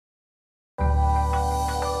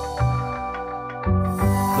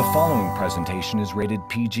following presentation is rated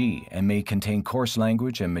PG and may contain coarse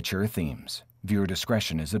language and mature themes. Viewer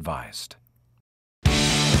discretion is advised. I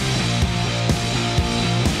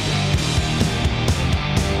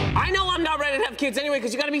know I'm not ready to have kids anyway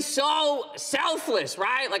because you gotta be so selfless,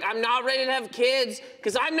 right? Like, I'm not ready to have kids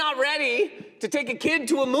because I'm not ready to take a kid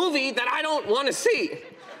to a movie that I don't want to see.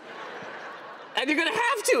 And you're gonna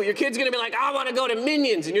have to. Your kid's gonna be like, I want to go to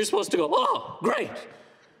Minions, and you're supposed to go, oh, great.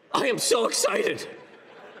 I am so excited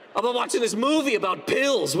about watching this movie about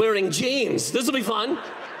pills wearing jeans. This will be fun.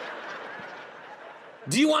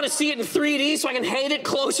 Do you want to see it in 3D so I can hate it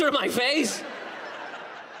closer to my face?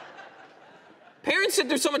 Parents sit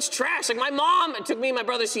through so much trash. Like, my mom took me and my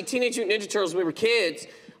brother to see Teenage Mutant Ninja Turtles when we were kids.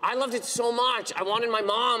 I loved it so much. I wanted my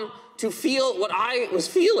mom to feel what I was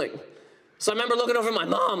feeling. So I remember looking over at my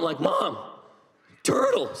mom like, Mom,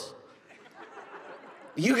 turtles.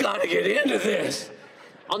 You gotta get into this.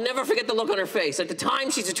 I'll never forget the look on her face. At the time,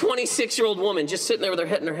 she's a 26-year-old woman just sitting there with her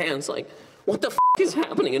head in her hands like, what the f is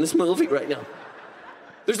happening in this movie right now?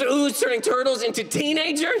 There's an ooze turning turtles into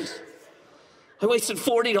teenagers? I wasted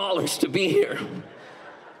 $40 to be here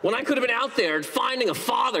when I could have been out there finding a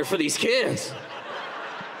father for these kids.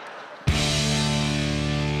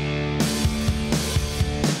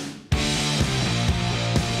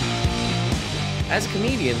 As a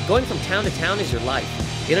comedian, going from town to town is your life.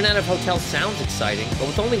 In and out of hotels sounds exciting, but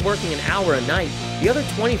with only working an hour a night, the other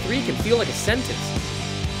 23 can feel like a sentence.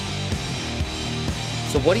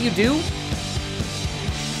 So what do?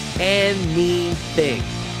 Anything.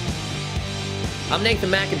 I'm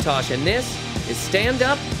Nathan Macintosh, and this is Stand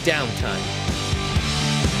Up Downtime.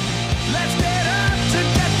 Let's get up to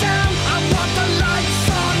get down. I want the lights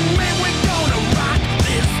on when we're gonna rock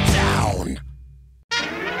this town.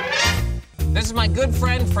 This is my good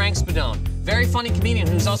friend, Frank Spadone. Very funny comedian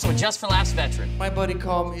who's also a Just for Laughs veteran. My buddy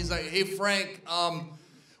called me, he's like, hey Frank,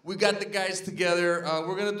 we got the guys together,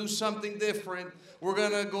 we're gonna do something different. We're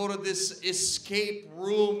gonna go to this escape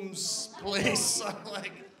rooms place. I'm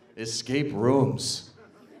like, escape rooms?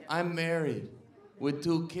 I'm married with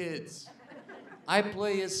 2 kids. I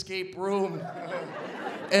play escape room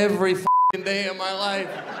every f***ing day of my life.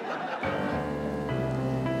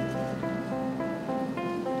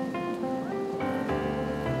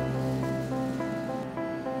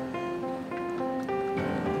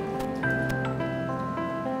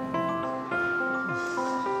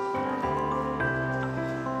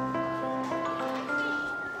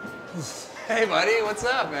 Hey, buddy, what's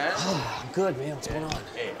up, man? Oh, good, man. What's going on?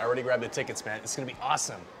 Hey, I already grabbed the tickets, man. It's gonna be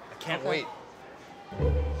awesome. I can't wait.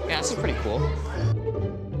 Yeah, this is pretty cool.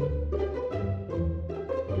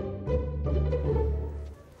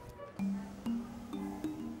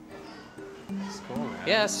 It's cool, man.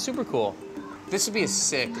 Yeah, it's super cool. This would be a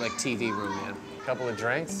sick, like, TV room, man. A couple of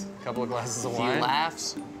drinks, a couple of glasses of A few wine.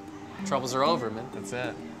 laughs. Troubles are over, man. That's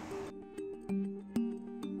it.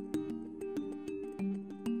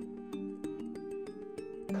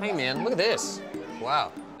 Hey, man, look at this.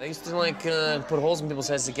 Wow. They used to, like, put holes in people's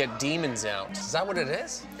heads to get demons out. Is that what it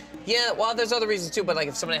is? Yeah, well, there's other reasons, too, but, like,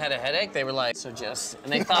 if somebody had a headache, they were like, so just...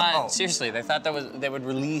 And they thought, seriously, they thought they would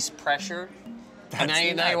release pressure. That's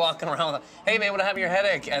and now you're walking around with, hey, man, what happened to your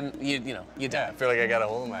headache? And you Yeah, die. I feel like I got a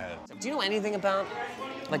hole in my head. Do you know anything about,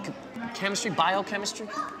 like, chemistry, biochemistry?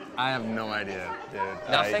 I have no idea, dude.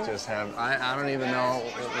 Nothing? I just have, I don't even know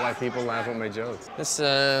why people laugh at my jokes. This,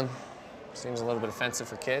 seems a little bit offensive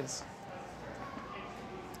for kids.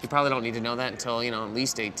 You probably don't need to know that until, at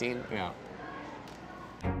least 18. Yeah.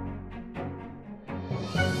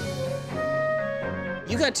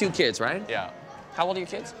 You got 2 kids, right? Yeah. How old are your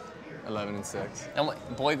kids? 11 and 6. And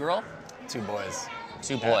what, boy, girl? 2 boys.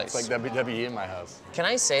 2 Yeah, boys. it's like WWE in my house. Can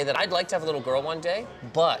I say that I'd like to have a little girl one day,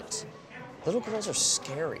 but little girls are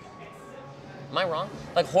scary. Am I wrong?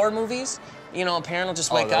 Like horror movies, a parent will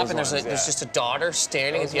just wake up and there's just a daughter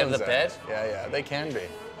standing at the end of the bed. Yeah, they can be.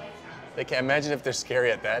 They can. Imagine if they're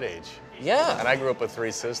scary at that age. Yeah. And I grew up with 3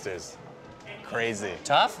 sisters. Crazy.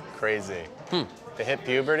 Tough? Crazy. They hit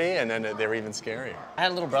puberty and then they're even scarier. I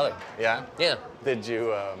had a little brother. Yeah? Yeah. Did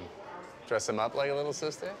you dress him up like a little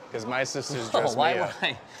sister? Because my sisters dressed why me up.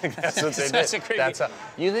 would I? That's what they That's did. a creepy. That's how,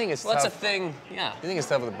 you think it's Well, tough. that's a thing, yeah. You think it's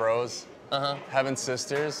tough with bros? Uh-huh. Having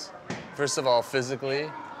sisters, first of all, physically,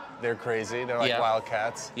 they're crazy. They're like Yeah.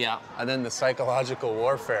 wildcats. Yeah. And then the psychological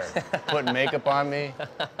warfare. Putting makeup on me,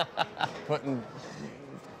 putting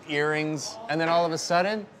earrings, and then all of a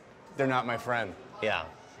sudden, they're not my friend. Yeah.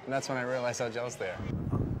 And that's when I realized how jealous they are.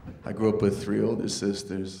 I grew up with 3 older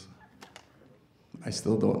sisters. I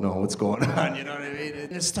still don't know what's going on, you know what I mean?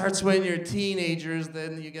 And it starts when you're teenagers,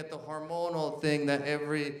 then you get the hormonal thing that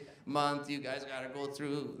every month. You guys gotta go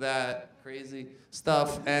through that crazy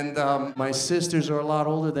stuff. And my sisters are a lot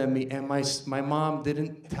older than me, and my mom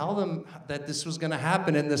didn't tell them that this was gonna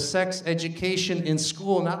happen. And the sex education in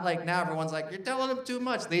school, not like now, everyone's like, you're telling them too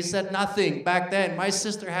much. They said nothing back then. My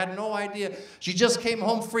sister had no idea. She just came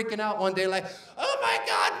home freaking out one day like, oh my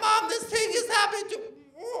God, Mom, this thing is happening to...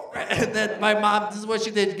 And then my mom, this is what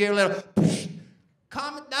she did, gave a little,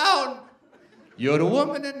 calm it down. You're the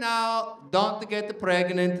woman and now, don't get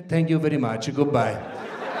pregnant. Thank you very much, goodbye.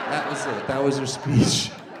 That was it, that was her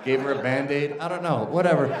speech. Gave her a Band-Aid, I don't know,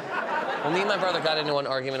 whatever. Well, me and my brother got into an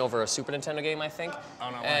argument over a Super Nintendo game, I think.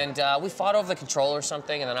 Oh, no way. And we fought over the controller or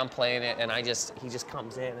something, and then I'm playing it, and he just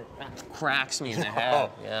comes in and cracks me in the head.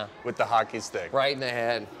 Yeah. With the hockey stick. Right in the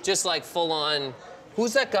head. Just like full on,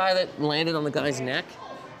 who's that guy that landed on the guy's neck?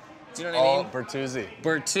 Do you know what I mean? Bertuzzi.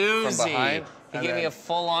 Bertuzzi. From behind. He gave me a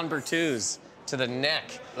full-on Bertuzzi to the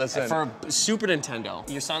neck. Listen. For a Super Nintendo.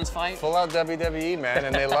 Your sons fight? Full out WWE, man,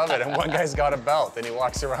 and they love it. And one guy's got a belt, and he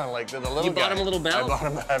walks around like the little guy. You bought him a little belt? I bought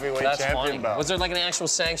him a heavyweight That's champion funny. belt. Was there like an actual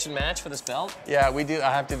sanctioned match for this belt? Yeah, we do.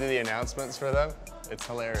 I have to do the announcements for them. It's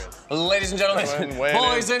hilarious. Ladies and gentlemen,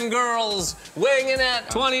 boys and girls, weighing in at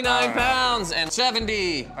 29 pounds and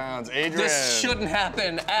 70 pounds. Adrian. This shouldn't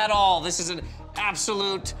happen at all. This is an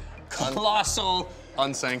absolute colossal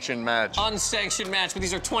unsanctioned match. Unsanctioned match, but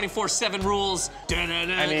these are 24/7 rules.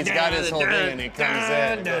 And he's got his whole thing, and he comes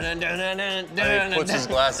in, and he puts his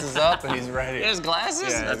glasses up, and he's ready. His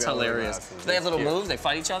glasses? Yeah, that's hilarious. Do they have little moves? They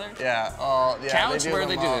fight each other? Yeah. Yeah. Couch? Where are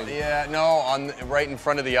they doing? Yeah. No, right in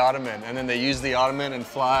front of the ottoman, and then they use the ottoman and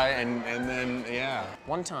fly, and then yeah.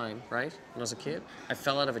 One time, right, when I was a kid, I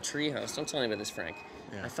fell out of a treehouse. Don't tell anybody this, Frank.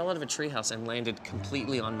 Yeah. I fell out of a treehouse and landed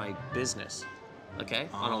completely on my business. Okay,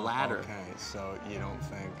 on a ladder. Okay, so you don't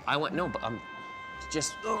think... I went, no, but I'm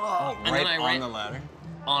just... Oh, and right then on the ladder?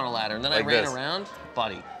 On a ladder, and then like I ran this. around,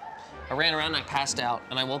 buddy. I ran around and I passed out,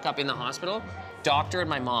 and I woke up in the hospital. Doctor and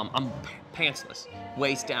my mom, I'm pantsless,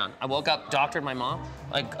 waist down. I woke up, doctor and my mom,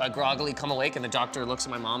 like I groggily come awake, and the doctor looks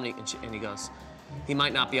at my mom and he goes, he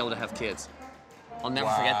might not be able to have kids. I'll never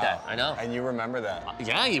forget that, I know. And you remember that?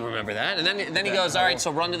 Yeah, you remember that. And then he goes, all right,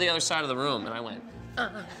 so run to the other side of the room, and I went, Oh,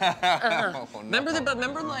 no.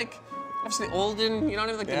 Remember like, obviously olden, you know,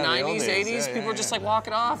 like the 90s, 80s, people were just like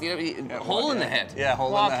walking off, you know, hole in the head. Yeah,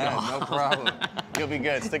 hole in the head, no problem. You'll be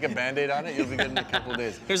good. Stick a Band-Aid on it, you'll be good in a couple of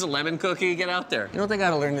days. Here's a lemon cookie, get out there. You know what they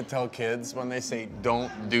gotta learn to tell kids when they say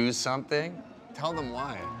don't do something? Tell them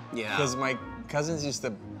why. Yeah. Because my cousins used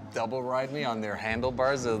to double ride me on their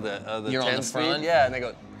handlebars of the You're 10 on the speed. front? Yeah, and they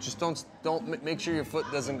go, just don't make sure your foot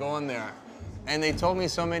doesn't go in there. And they told me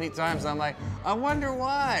so many times, I'm like, I wonder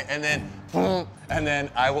why. And then, boom, and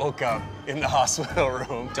then I woke up in the hospital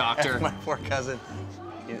room. Doctor. And my poor cousin,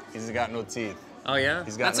 he's got no teeth. Oh yeah?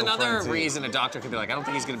 He's got That's no another front teeth. reason a doctor could be like, I don't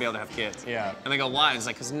think he's gonna be able to have kids. Yeah. And they go, why? And it's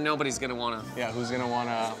like, because nobody's gonna wanna who's gonna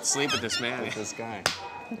wanna sleep with this man. With this guy.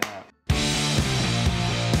 Yeah.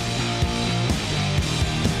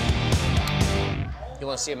 You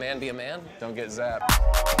wanna see a man be a man? Don't get zapped.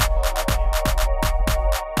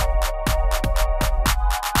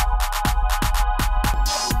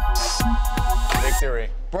 Victory.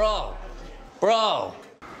 Bro.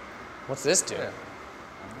 What's this do?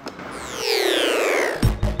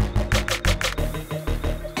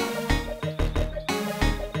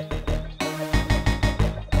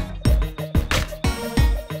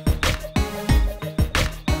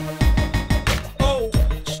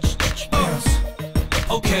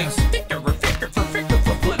 Okay.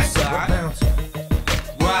 For flip side.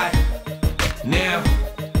 Right. Now,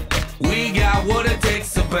 we got what it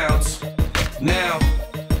takes to bounce. Now,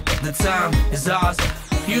 the time is ours.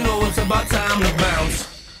 You know it's about time to bounce.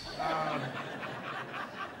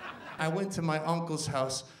 I went to my uncle's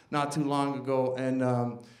house not too long ago, and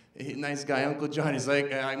nice guy, Uncle John, he's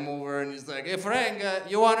like, I'm over, and he's like, hey, Frank,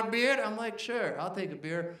 you want a beer? I'm like, sure, I'll take a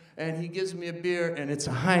beer. And he gives me a beer, and it's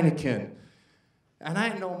a Heineken. And I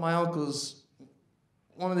know my uncle's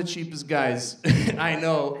one of the cheapest guys I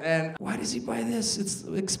know. And why does he buy this? It's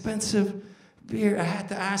expensive beer. I had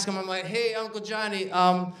to ask him. I'm like, hey, Uncle Johnny,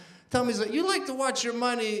 tell me, he's like, you like to watch your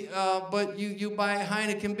money, but you buy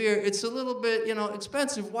Heineken beer. It's a little bit,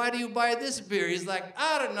 expensive. Why do you buy this beer? He's like,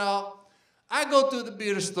 I don't know. I go to the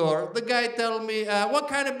beer store. The guy tells me, what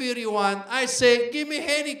kind of beer you want? I say, give me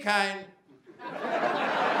any kind.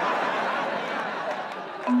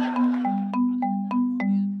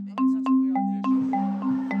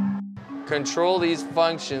 Control these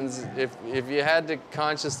functions. If you had to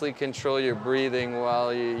consciously control your breathing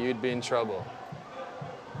while you'd be in trouble.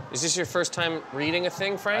 Is this your first time reading a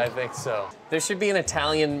thing, Frank? I think so. There should be an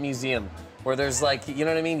Italian museum Where there's like, you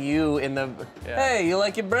know what I mean? You in the, hey, you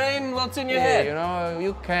like your brain? What's in your head? You know,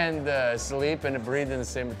 you can't sleep and breathe at the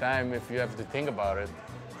same time if you have to think about it.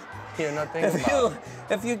 You're not thinking about it.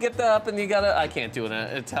 If you get up and you gotta, I can't do an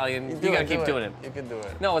Italian. You gotta keep doing it. You can do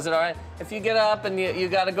it. No, is it all right? If you get up and you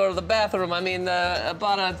gotta go to the bathroom, I mean,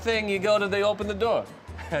 about a thing, you go to, they open the door.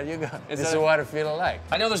 You go. This is what I feel like.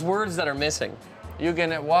 I know there's words that are missing. You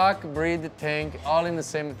can walk, breathe, think, all in the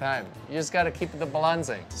same time. You just gotta keep the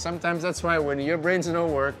balancing. Sometimes that's why when your brains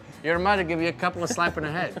don't work, your mother give you a couple of slaps in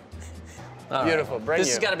the head. Beautiful, right. This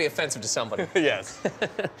has gotta be offensive to somebody. Yes.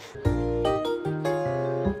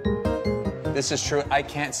 This is true, I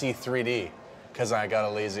can't see 3D because I got a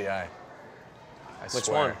lazy eye. Which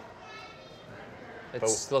one? It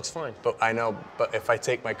looks fine. But I know, but if I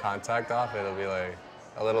take my contact off, it'll be like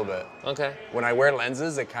a little bit. Okay. When I wear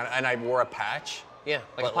lenses, it kind of, and I wore a patch. Yeah,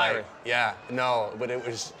 like a pirate. Yeah, no, but it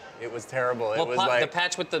was terrible. Well, it was like the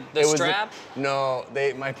patch with the strap? No,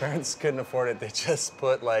 my parents couldn't afford it. They just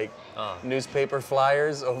put like newspaper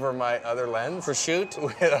flyers over my other lens. Prosciutto?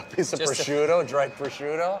 With a piece of prosciutto, dried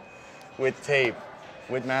prosciutto, with tape,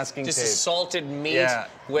 with masking tape. Just salted meat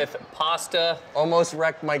with pasta. Almost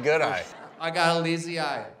wrecked my good eye. I got a lazy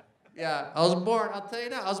eye. Yeah, I was born, I'll tell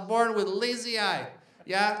you that, I was born with a lazy eye.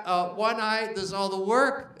 Yeah, one eye does all the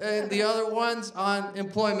work, and the other one's on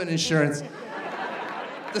employment insurance.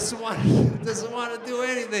 Doesn't want to do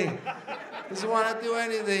anything. Doesn't want to do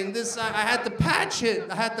anything. This eye, I had to patch it.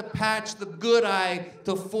 I had to patch the good eye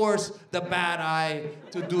to force the bad eye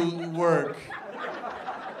to do work.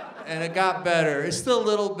 And it got better. It's still a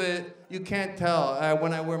little bit, you can't tell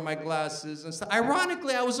when I wear my glasses and stuff.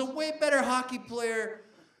 Ironically, I was a way better hockey player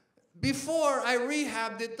before I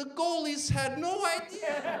rehabbed it. The goalies had no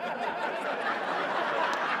idea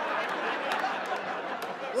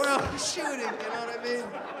where I was shooting, you know what I mean?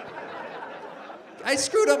 I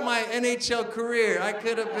screwed up my NHL career. I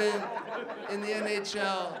could have been in the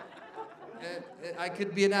NHL. I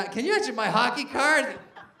could be can you imagine my hockey card?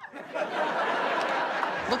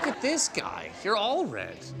 Look at this guy. You're all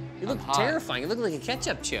red. You look terrifying. You look like a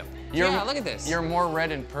ketchup chip. Yeah, look at this. You're more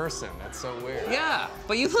red in person. That's so weird. Yeah,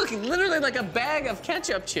 but you look literally like a bag of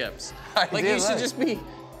ketchup chips. Like you should just be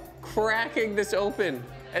cracking this open.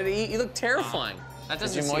 And you look terrifying. That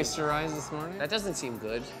doesn't Did you moisturize this morning? That doesn't seem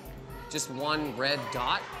good. Just one red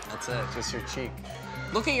dot. That's it, just your cheek.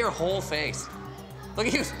 Look at your whole face. Look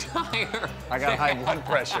at your entire I got high blood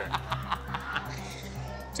pressure.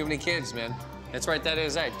 Too many kids, man. That's right, that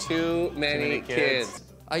is right. Too many kids.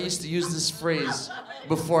 I used to use this phrase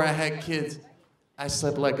before I had kids. I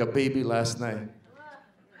slept like a baby last night.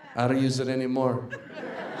 I don't use it anymore.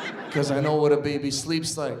 Because I know what a baby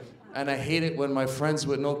sleeps like. And I hate it when my friends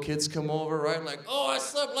with no kids come over, right? Like, oh, I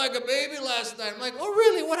slept like a baby last night. I'm like, oh,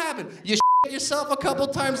 really? What happened? You shit yourself a couple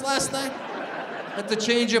times last night? Had to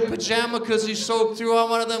change your pajama because you soaked through on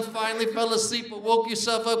one of them, finally fell asleep, but woke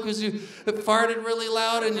yourself up because you farted really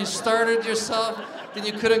loud and you started yourself, and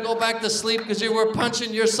you couldn't go back to sleep because you were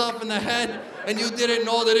punching yourself in the head and you didn't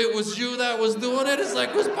know that it was you that was doing it. It's like,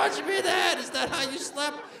 who's punching me in the head? Is that how you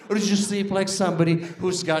slept? Or did you sleep like somebody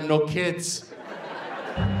who's got no kids?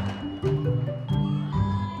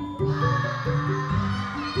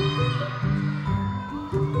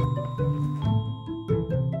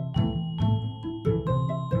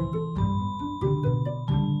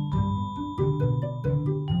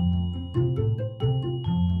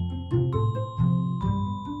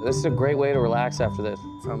 This is a great way to relax after this.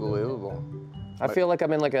 It's unbelievable. I feel like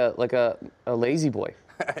I'm in like a lazy boy.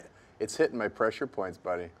 It's hitting my pressure points,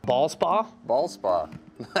 buddy. Ball spa? Ball spa.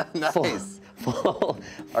 Nice.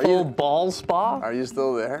 Full ball spa? Are you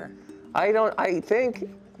still there? I think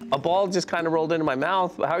a ball just kind of rolled into my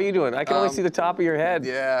mouth. How are you doing? I can only see the top of your head.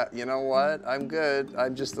 Yeah, you know what? I'm good.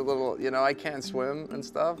 I'm just a little, I can't swim and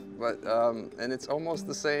stuff, but, and it's almost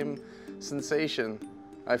the same sensation.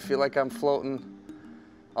 I feel like I'm floating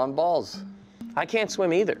on balls. I can't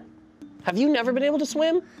swim either. Have you never been able to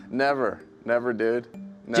swim? Never, dude.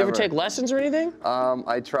 Did you ever take lessons or anything?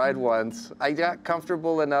 I tried once. I got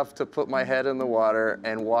comfortable enough to put my head in the water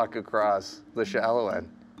and walk across the shallow end.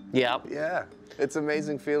 Yeah. Yeah, it's an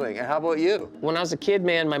amazing feeling. And how about you? When I was a kid,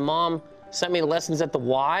 man, my mom sent me to lessons at the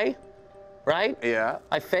Y, right? Yeah.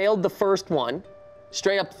 I failed the first one,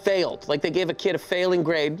 straight up failed. Like they gave a kid a failing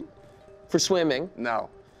grade for swimming. No.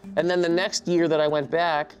 And then the next year that I went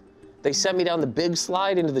back, they sent me down the big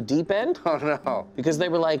slide into the deep end. Oh no. Because they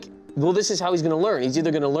were like, well, this is how he's gonna learn. He's either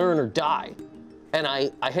gonna learn or die. And I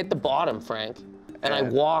hit the bottom, Frank, and I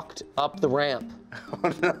walked up the ramp.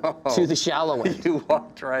 Oh no. To the shallow end. You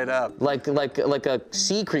walked right up. Like a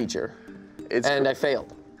sea creature. And I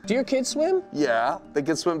failed. Do your kids swim? Yeah, they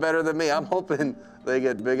can swim better than me. I'm hoping they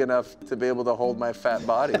get big enough to be able to hold my fat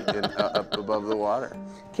body up above the water.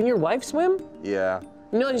 Can your wife swim? Yeah.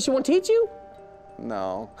 No, she won't teach you?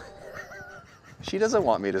 No. She doesn't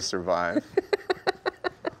want me to survive.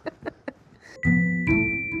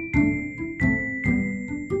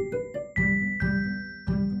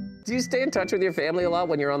 Do you stay in touch with your family a lot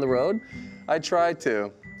when you're on the road? I try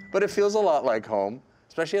to, but it feels a lot like home,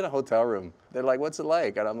 especially in a hotel room. They're like, what's it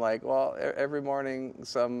like? And I'm like, well, every morning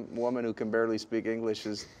some woman who can barely speak English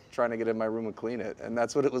is trying to get in my room and clean it. And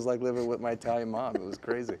that's what it was like living with my Italian mom. It was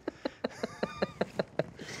crazy.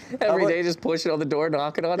 Every day just pushing on the door,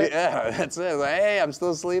 knocking on it? Yeah, that's it. Like, hey, I'm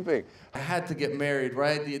still sleeping. I had to get married,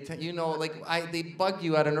 right? You know, like, they bug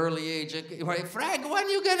you at an early age. Right? Frank, when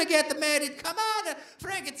you gonna get married? Come on,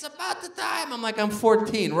 Frank, it's about the time. I'm like, I'm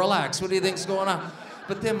 14, relax. What do you think's going on?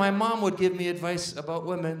 But then my mom would give me advice about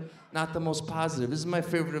women, not the most positive. This is my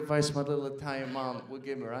favorite advice my little Italian mom would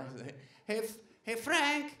give me, right? Hey,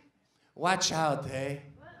 Frank, watch out, hey?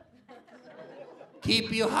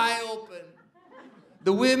 Keep your eye open.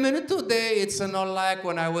 The women of today, it's not like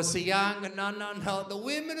when I was young. No. The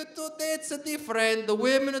women of today, it's different. The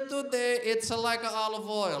women of today, it's like olive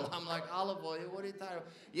oil. I'm like, olive oil? What are you talking about?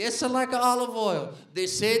 Yes, like olive oil. They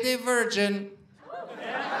say they're virgin.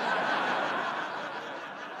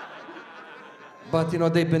 But, you know,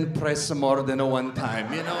 they've been pressed more than one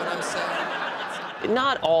time. You know what I'm saying?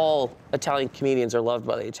 Not all Italian comedians are loved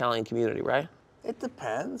by the Italian community, right? It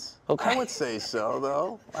depends. Okay. I would say so,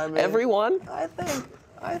 though. I mean, Everyone? I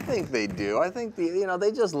think they do. I think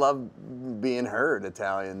they just love being heard.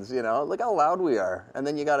 Italians, look how loud we are. And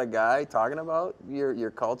then you got a guy talking about your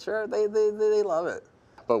culture. They love it.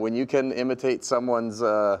 But when you can imitate someone's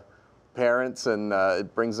parents and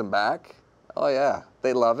it brings them back, oh yeah,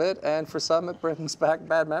 they love it. And for some, it brings back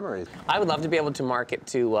bad memories. I would love to be able to market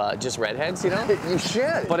to just redheads, You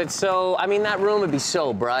should. But it's so, I mean, that room would be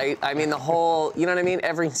so bright. I mean, the whole, you know what I mean?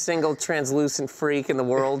 Every single translucent freak in the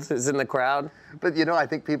world is in the crowd. But I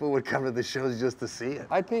think people would come to the shows just to see it.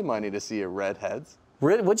 I'd pay money to see a redheads.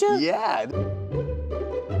 Would you? Yeah.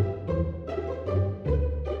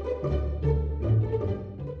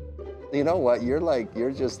 You know what?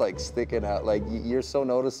 You're just like sticking out. Like you're so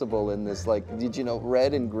noticeable in this. Like, did you know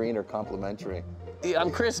red and green are complementary? Yeah,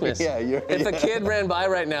 I'm Christmas. Yeah, if a kid ran by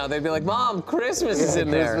right now, they'd be like, Mom, Christmas is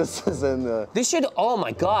in there. Christmas is in the... They should, oh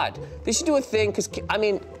my God. They should do a thing, because, I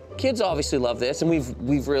mean, kids obviously love this, and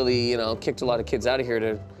we've really, kicked a lot of kids out of here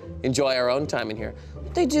to enjoy our own time in here.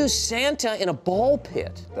 They do Santa in a ball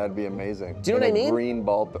pit. That'd be amazing. Do you know what I mean? Green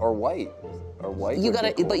ball pit, or white. Or white. You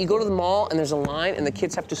gotta, cool. But you go to the mall, and there's a line, and the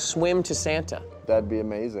kids have to swim to Santa. That'd be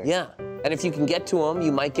amazing. Yeah, and if you can get to them,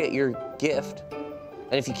 you might get your gift.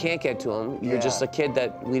 And if you can't get to them, you're just a kid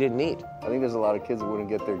that we didn't need. I think there's a lot of kids that wouldn't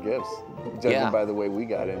get their gifts, judging by the way we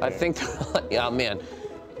got in. I think, yeah, man.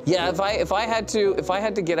 Yeah, if I had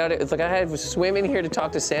to get out of, if I had to swim in here to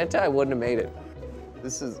talk to Santa, I wouldn't have made it.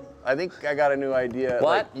 I think I got a new idea. What?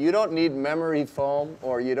 Like, you don't need memory foam,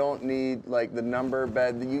 or you don't need like the number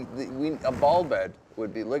bed. A ball bed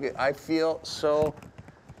would be. Look at, I feel so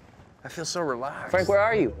relaxed. Frank, where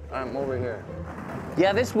are you? I'm over here.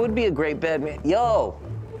 Yeah, this would be a great bed, man. Yo.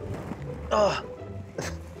 Ugh.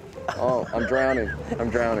 Oh, I'm drowning.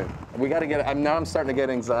 We gotta get. I'm starting to get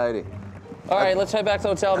anxiety. All right, let's head back to the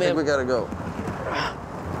hotel, man. I think we gotta go.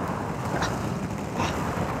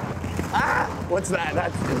 Ah! What's that?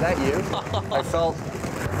 Is that you? I felt.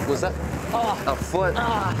 Was that a foot?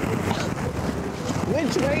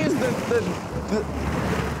 Which way is the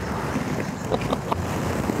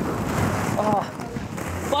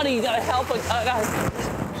buddy, you gotta help us.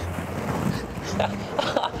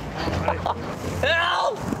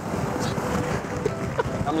 Help!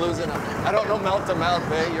 I'm losing it. I don't know mouth to mouth,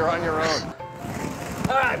 babe. You're on your own.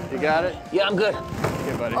 All right. You got it? Yeah, I'm good.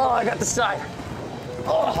 Okay, buddy. Oh, I got the side.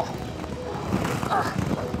 Oh.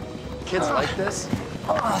 Kids like this?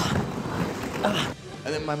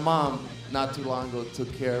 And then my mom, not too long ago,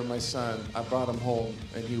 took care of my son. I brought him home,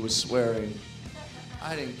 and he was swearing.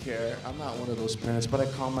 I didn't care. I'm not one of those parents, but I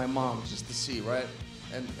called my mom just to see, right?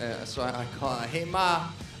 And so I call her, hey, Ma,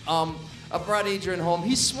 I brought Adrian home.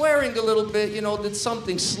 He's swearing a little bit, did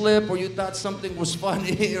something slip, or you thought something was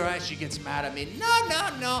funny, right? She gets mad at me.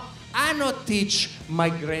 No. I not teach my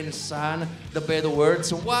grandson the better words.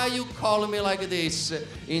 So why you calling me like this?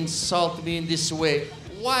 Insult me in this way.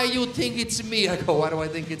 Why you think it's me? I go, why do I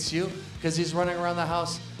think it's you? Because he's running around the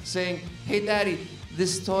house saying, hey, Daddy,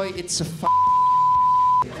 this toy, it's a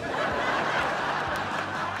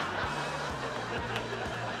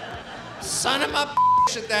son of a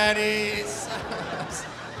Daddy.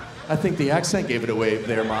 I think the accent gave it away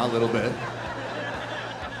there, Ma, a little bit.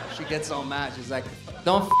 She gets all mad. She's like,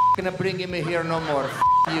 don't f***ing bring him here no more.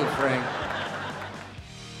 F*** you, Frank.